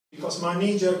Because my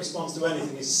knee-jerk response to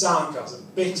anything is sarcasm,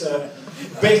 bitter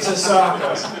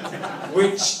sarcasm,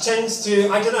 which tends to,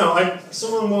 I don't know,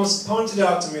 someone once pointed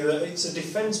out to me that it's a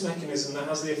defence mechanism that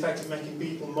has the effect of making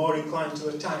people more inclined to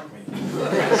attack me.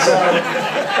 So,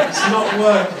 it's not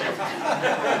working.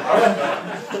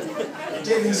 However, it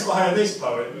did inspire this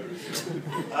poem,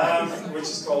 which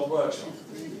is called Workshop.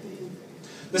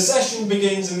 The session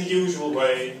begins in the usual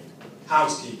way,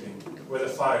 housekeeping, where the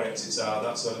fire exits are,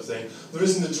 that sort of thing. There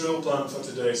isn't a drill plan for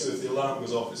today, so if the alarm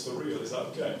goes off, it's for real, is that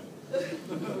okay?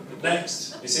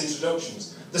 Next, it's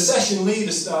introductions. The session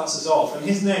leader starts us off, and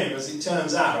his name, as it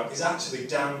turns out, is actually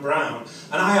Dan Brown,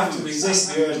 and I have to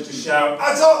resist the urge to shout,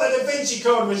 "I thought the Da Vinci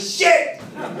Code was shit!"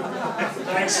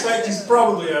 I expect he's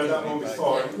probably heard that one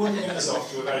before, and it wouldn't get us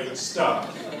off to a very good start.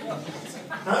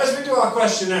 Now, as we do our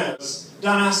questionnaires,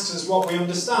 Dan asks us what we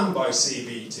understand by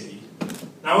CBT.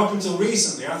 Now, up until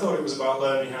recently, I thought it was about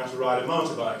learning how to ride a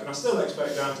motorbike, and I still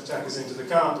expect Dan to take us into the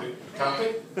carpet.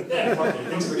 Carpet? Yeah,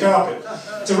 fucking into the carpet.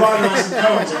 To ride around some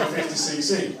cones on a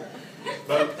 50cc.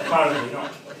 But apparently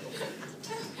not.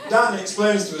 Dan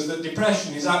explains to us that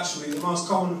depression is actually the most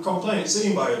common complaint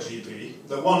seen by a GP,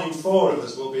 that 1 in 4 of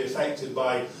us will be affected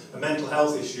by a mental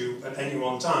health issue at any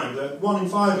one time, that 1 in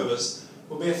 5 of us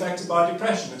will be affected by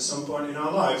depression at some point in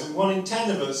our lives, and 1 in 10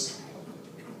 of us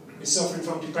is suffering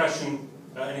from depression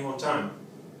at any one time.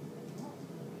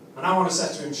 And I want to say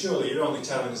to him, surely you're only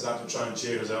telling us that to try and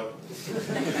cheer us up.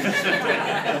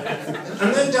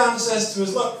 And then Dan says to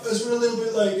us, look, as we're a little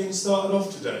bit late getting started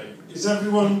off today, is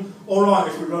everyone alright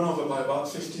if we run over by about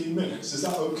 15 minutes? Is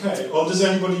that okay? Or does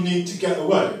anybody need to get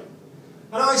away?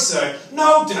 And I say,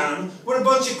 no, Dan, we're a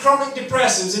bunch of chronic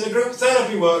depressives in a group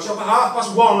therapy workshop at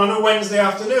 1:30 on a Wednesday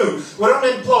afternoon. We're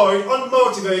unemployed,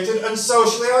 unmotivated and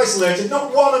socially isolated.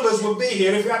 Not one of us would be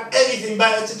here if we had anything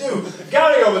better to do.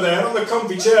 Gary over there on the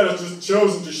comfy chair has just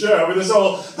chosen to share with us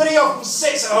all that he often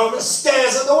sits at home and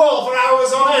stares at the wall for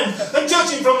hours on end. And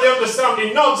judging from the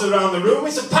understanding nods around the room,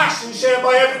 it's a passion shared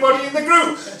by everybody in the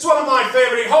group. It's one of my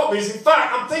favourite hobbies. In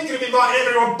fact, I'm thinking of inviting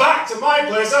everyone back to my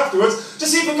place afterwards to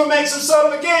see if we can make some sort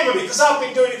of a game of it, because I've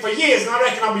been doing it for years and I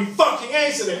reckon I'll be fucking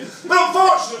ace at it. But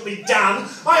unfortunately, Dan,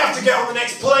 I have to get on the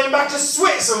next plane back to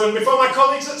Switzerland before my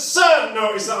colleagues at CERN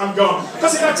notice that I'm gone.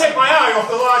 Because if I take my eye off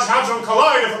the Large Hadron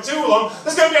Collider for too long,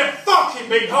 there's going to be a fucking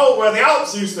big hole where the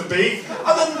Alps used to be.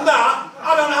 Other than that,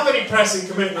 I don't have any pressing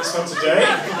commitments for today.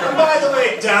 And by the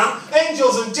way, Dan,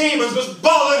 Angels and Demons was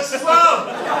bollocks as well.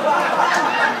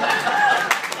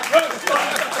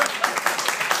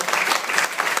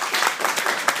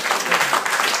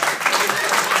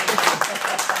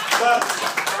 But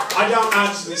I don't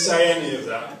actually say any of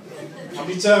that. I'm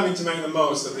determined to make the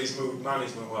most of these mood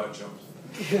management workshops.